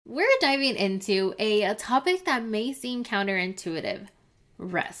we're diving into a topic that may seem counterintuitive: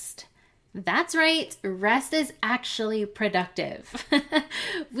 rest. That's right, rest is actually productive.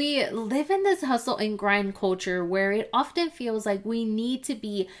 We live in this hustle and grind culture where it often feels like we need to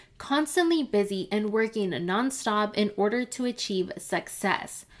be constantly busy and working nonstop in order to achieve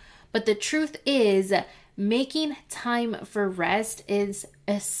success. But the truth is, making time for rest is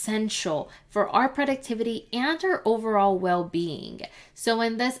essential for our productivity and our overall well-being. So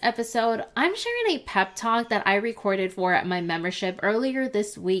in this episode, I'm sharing a pep talk that I recorded for my membership earlier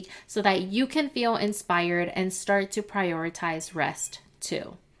this week so that you can feel inspired and start to prioritize rest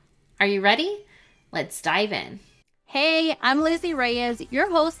too. Are you ready? Let's dive in. Hey, I'm Lizzie Reyes,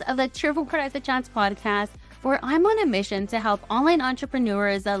 your host of the Cheerful Productive Chats podcast, where I'm on a mission to help online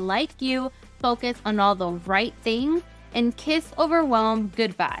entrepreneurs like you focus on all the right things and kiss overwhelm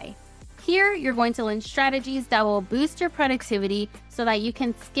goodbye. Here, you're going to learn strategies that will boost your productivity so that you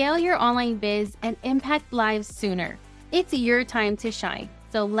can scale your online biz and impact lives sooner. It's your time to shine.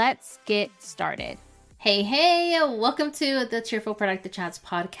 So let's get started. Hey, welcome to the Cheerful Productive Chats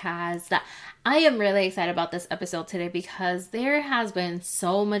podcast. I am really excited about this episode today because there has been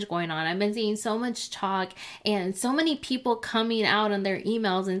so much going on. I've been seeing so much talk and so many people coming out on their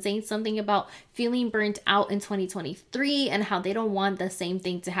emails and saying something about feeling burnt out in 2023 and how they don't want the same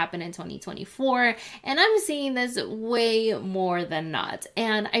thing to happen in 2024. And I'm seeing this way more than not.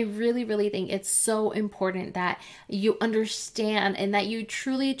 And I really think it's so important that you understand and that you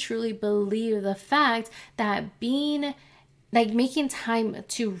truly believe the fact that making time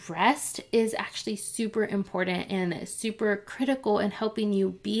to rest is actually super important and super critical in helping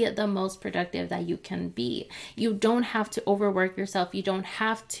you be the most productive that you can be. You don't have to overwork yourself. You don't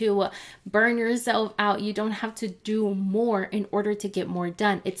have to burn yourself out. You don't have to do more in order to get more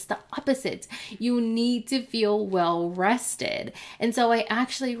done. It's the opposite. You need to feel well rested. And so I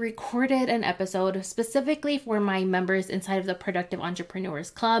actually recorded an episode specifically for my members inside of the Productive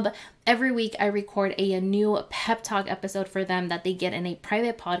Entrepreneurs Club. Every week I record a new pep talk episode for them that they get in a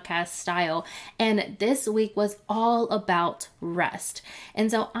private podcast style. And this week was all about rest. And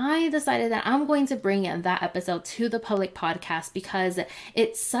so I decided that I'm going to bring that episode to the public podcast because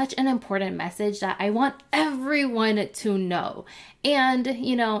it's such an important message that I want everyone to know. And,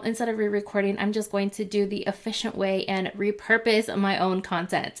 instead of re-recording, I'm just going to do the efficient way and repurpose my own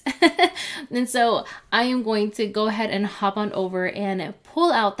content. And so I am going to go ahead and hop on over and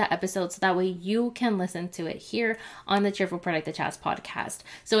pull out that episode so that way you can listen to it here on the Cheerful Productive Chats podcast.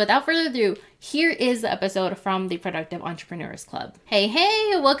 So without further ado, here is the episode from the Productive Entrepreneurs Club. Hey,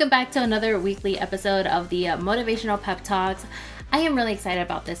 welcome back to another weekly episode of the Motivational Pep Talks. I am really excited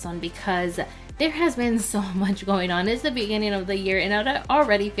about this one because there has been so much going on. It's the beginning of the year and it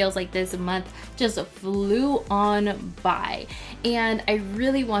already feels like this month just flew on by. And I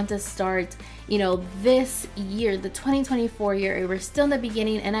really want to start, this year, the 2024 year, we're still in the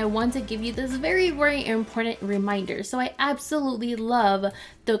beginning, and I want to give you this very important reminder. So I absolutely love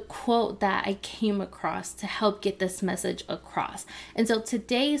the quote that I came across to help get this message across. And so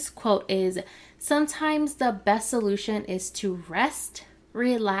today's quote is, "Sometimes the best solution is to rest,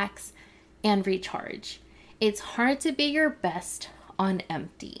 relax, and recharge. It's hard to be your best on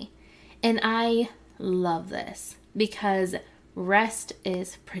empty." And I love this because rest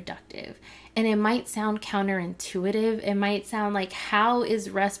is productive. And it might sound counterintuitive. It might sound like, how is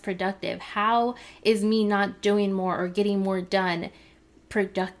rest productive? How is me not doing more or getting more done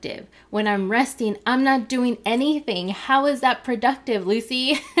productive? When I'm resting, I'm not doing anything. How is that productive,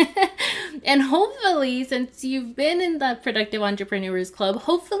 Lucy? And hopefully, since you've been in the Productive Entrepreneurs Club,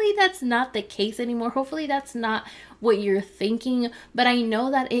 hopefully that's not the case anymore. Hopefully that's not what you're thinking, but I know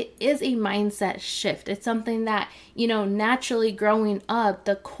that it is a mindset shift. It's something that, naturally growing up,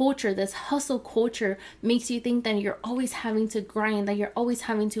 the culture, this hustle culture makes you think that you're always having to grind, that you're always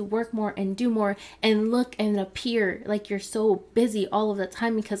having to work more and do more and look and appear like you're so busy all of the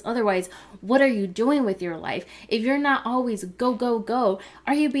time, because otherwise, what are you doing with your life? If you're not always go,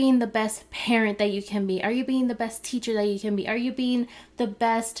 are you being the best parent that you can be? Are you being the best teacher that you can be? Are you being the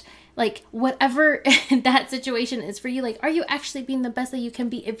best, whatever that situation is for you? Are you actually being the best that you can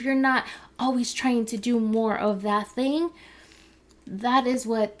be if you're not always trying to do more of that thing? That is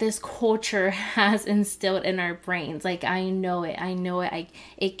what this culture has instilled in our brains. I know it.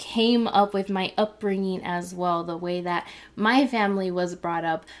 It came up with my upbringing as well, the way that my family was brought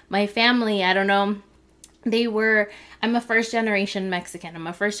up. My family, I don't know I'm a first generation Mexican. I'm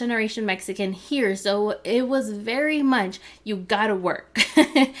a first generation Mexican here. So it was very much, you gotta work.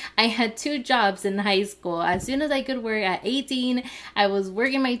 I had 2 jobs in high school. As soon as I could work at 18, I was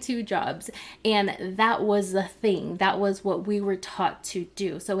working my 2 jobs. And that was the thing. That was what we were taught to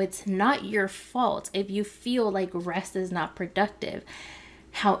do. So it's not your fault if you feel like rest is not productive.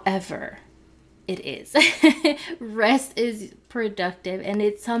 However, it is. Rest is productive, and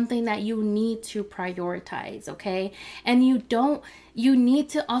it's something that you need to prioritize, okay? And you need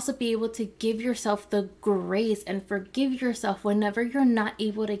to also be able to give yourself the grace and forgive yourself whenever you're not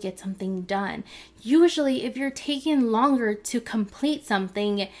able to get something done. Usually, if you're taking longer to complete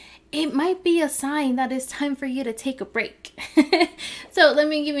something, it might be a sign that it's time for you to take a break. So let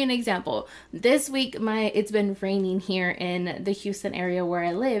me give you an example. This week, it's been raining here in the Houston area where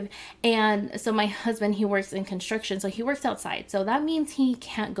I live. And so my husband, he works in construction, so he works outside. So that means he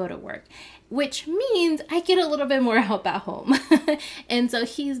can't go to work, which means I get a little bit more help at home. And so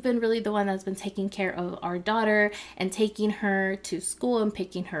he's been really the one that's been taking care of our daughter and taking her to school and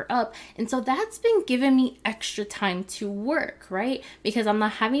picking her up. And so that's been giving me extra time to work, right? Because I'm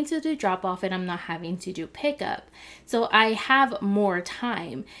not having to do drop off and I'm not having to do pickup. So I have more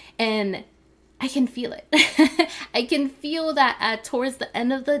time, and I can feel it. I can feel that towards the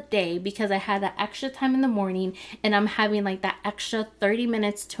end of the day, because I had that extra time in the morning and I'm having like that extra 30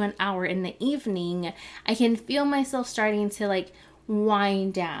 minutes to an hour in the evening, I can feel myself starting to like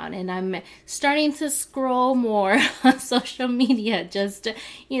wind down, and I'm starting to scroll more on social media, just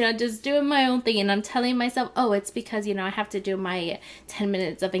doing my own thing. And I'm telling myself, oh, it's because, I have to do my 10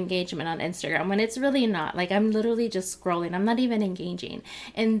 minutes of engagement on Instagram, when it's really not. Like, I'm literally just scrolling. I'm not even engaging.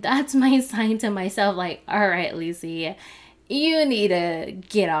 And that's my sign to myself, like, all right, Lucy, you need to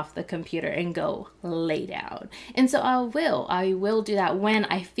get off the computer and go lay down. And so I will do that when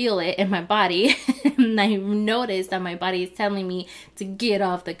I feel it in my body. And I notice that my body is telling me to get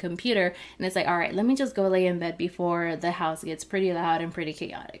off the computer. And it's like, all right, let me just go lay in bed before the house gets pretty loud and pretty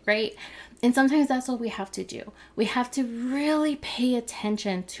chaotic, right? And sometimes that's what we have to do. We have to really pay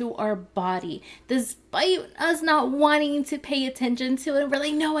attention to our body, despite us not wanting to pay attention to it. We're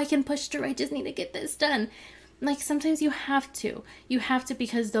like, no, I can push through. I just need to get this done. Like, sometimes you have to,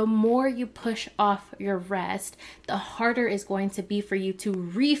 because the more you push off your rest, the harder it's going to be for you to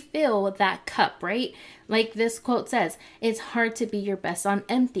refill that cup, right? Like this quote says, it's hard to be your best on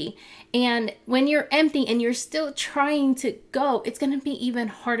empty. And when you're empty and you're still trying to go, it's going to be even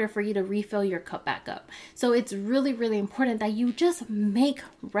harder for you to refill your cup back up. So it's really, really important that you just make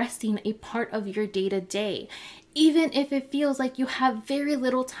resting a part of your day-to-day. Even if it feels like you have very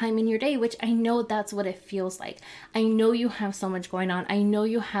little time in your day, which I know that's what it feels like. I know you have so much going on. I know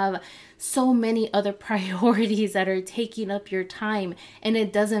you have so many other priorities that are taking up your time, and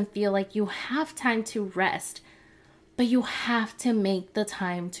it doesn't feel like you have time to rest. But you have to make the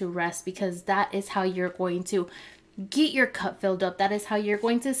time to rest, because that is how you're going to get your cup filled up. That is how you're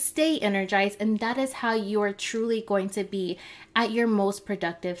going to stay energized, and that is how you are truly going to be at your most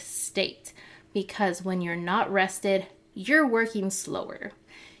productive state. Because when you're not rested, you're working slower.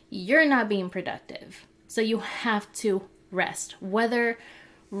 You're not being productive. So you have to rest. Whether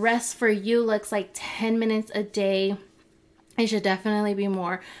rest for you looks like 10 minutes a day, it should definitely be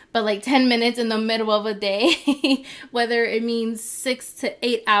more. But like 10 minutes in the middle of a day, whether it means 6 to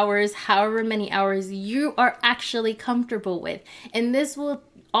 8 hours, however many hours you are actually comfortable with. And this will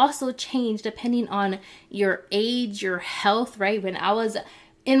also change depending on your age, your health, right? When I was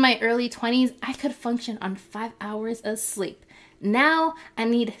in my early 20s, I could function on 5 hours of sleep. Now I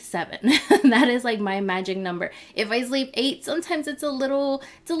need 7. That is like my magic number. If I sleep 8, sometimes it's a little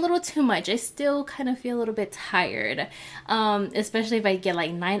too much. I still kind of feel a little bit tired. Especially if I get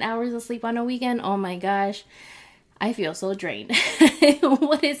like 9 hours of sleep on a weekend. Oh my gosh, I feel so drained.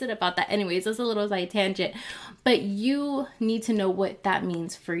 What is it about that? Anyways, that's a little side tangent. But you need to know what that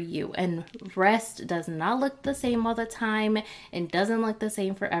means for you. And rest does not look the same all the time. It doesn't look the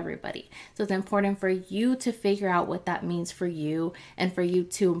same for everybody. So it's important for you to figure out what that means for you and for you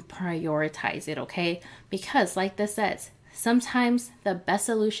to prioritize it, okay? Because like this says, sometimes the best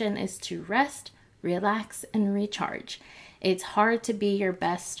solution is to rest, relax, and recharge. It's hard to be your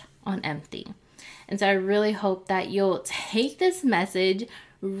best on empty. And so I really hope that you'll take this message,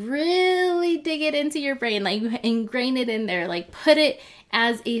 really dig it into your brain, like ingrain it in there, like put it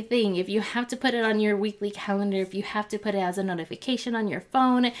as a thing. If you have to put it on your weekly calendar, if you have to put it as a notification on your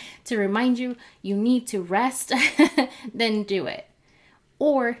phone to remind you need to rest, then do it.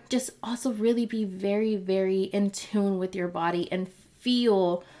 Or just also really be very, very in tune with your body and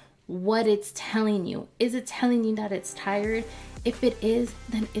feel what it's telling you. Is it telling you that it's tired? If it is,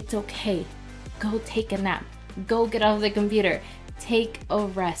 then it's okay. go take a nap, go get off the computer, take a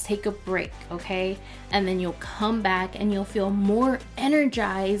rest, take a break, okay? And then you'll come back and you'll feel more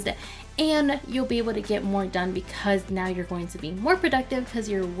energized and you'll be able to get more done because now you're going to be more productive because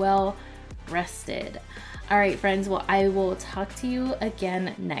you're well rested. All right, friends, well, I will talk to you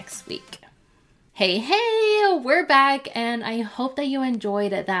again next week. Hey, we're back, and I hope that you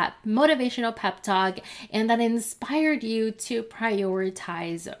enjoyed that motivational pep talk and that inspired you to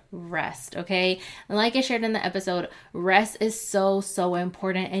prioritize rest, okay? Like I shared in the episode, rest is so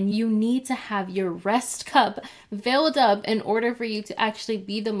important, and you need to have your rest cup filled up in order for you to actually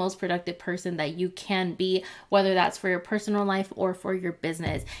be the most productive person that you can be, whether that's for your personal life or for your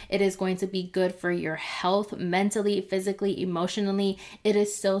business. It is going to be good for your health, mentally, physically, emotionally. It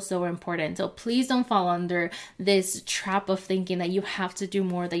is so important. So please don't fall under this trap of thinking that you have to do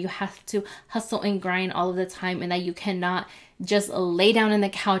more, that you have to hustle and grind all of the time, and that you cannot just lay down in the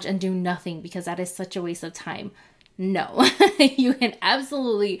couch and do nothing, because that is such a waste of time. No, you can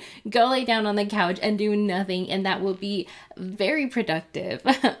absolutely go lay down on the couch and do nothing, and that will be very productive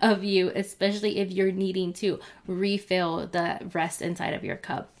of you, especially if you're needing to refill the rest inside of your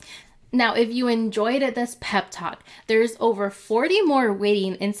cup. Now, if you enjoyed this pep talk, there's over 40 more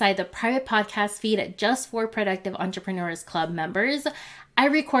waiting inside the private podcast feed just for Productive Entrepreneurs Club members. I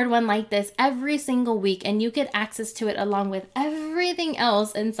record one like this every single week, and you get access to it along with everything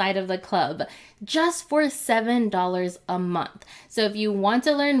else inside of the club just for $7 a month. So if you want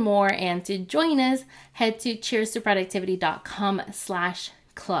to learn more and to join us, head to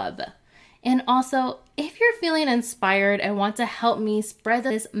cheerstoproductivity.com/club. And also, if you're feeling inspired and want to help me spread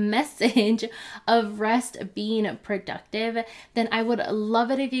this message of rest being productive, then I would love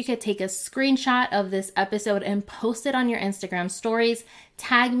it if you could take a screenshot of this episode and post it on your Instagram stories.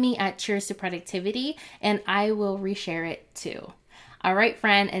 Tag me at Cheers to Productivity, and I will reshare it too. All right,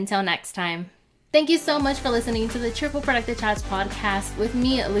 friend, until next time. Thank you so much for listening to the Cheerful Productive Chats podcast with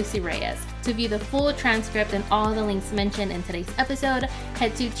me, Lucy Reyes. To view the full transcript and all the links mentioned in today's episode,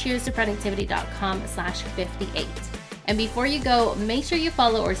 head to cheerstoproductivity.com/58. And before you go, make sure you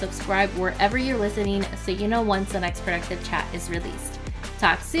follow or subscribe wherever you're listening so you know once the next productive chat is released.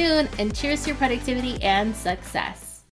 Talk soon, and cheers to your productivity and success.